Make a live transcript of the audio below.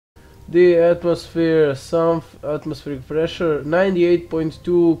The atmosphere, atmospheric pressure,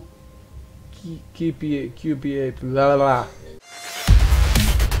 98.2 QPA, blah blah blah.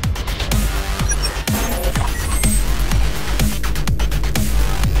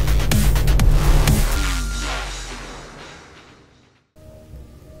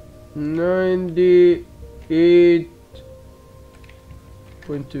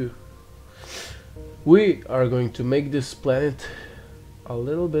 .2. We are going to make this planet a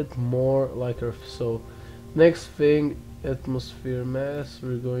little bit more like Earth. So next thing, atmosphere mass,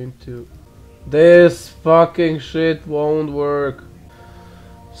 we're going to... This fucking shit won't work.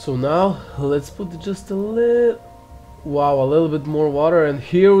 So now let's put just a little... Wow, a little bit more water, and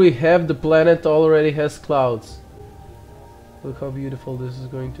here we have the planet already has clouds. Look how beautiful this is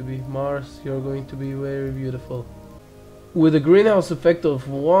going to be. Mars, you're going to be very beautiful. With a greenhouse effect of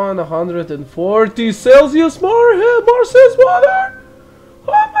 140 Celsius, Mars has water!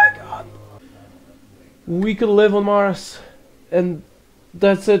 Oh my god! We can live on Mars. And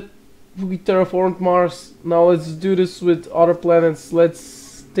that's it. We terraformed Mars. Now let's do this with other planets.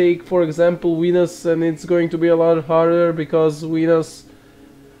 Let's take, for example, Venus, and it's going to be a lot harder because Venus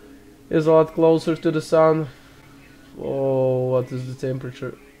is a lot closer to the sun. Oh, what is the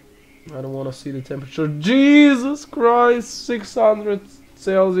temperature? I don't want to see the temperature. Jesus Christ, 600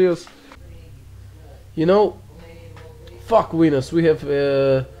 Celsius. You know, fuck Venus. We have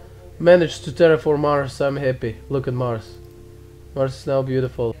managed to terraform Mars. I'm happy. Look at Mars. Mars is now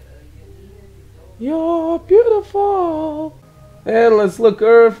beautiful. You're beautiful. And let's look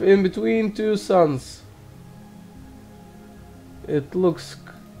Earth in between two suns. It looks...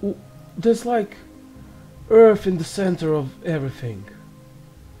 There's like Earth in the center of everything.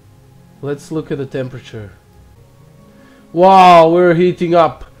 Let's look at the temperature. Wow, we're heating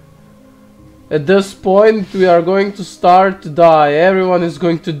up. At this point we are going to start to die. Everyone is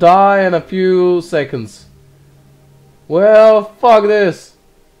going to die in a few seconds. Well, fuck this.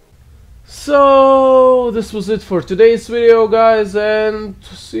 So this was it for today's video, guys, and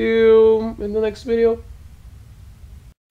see you in the next video.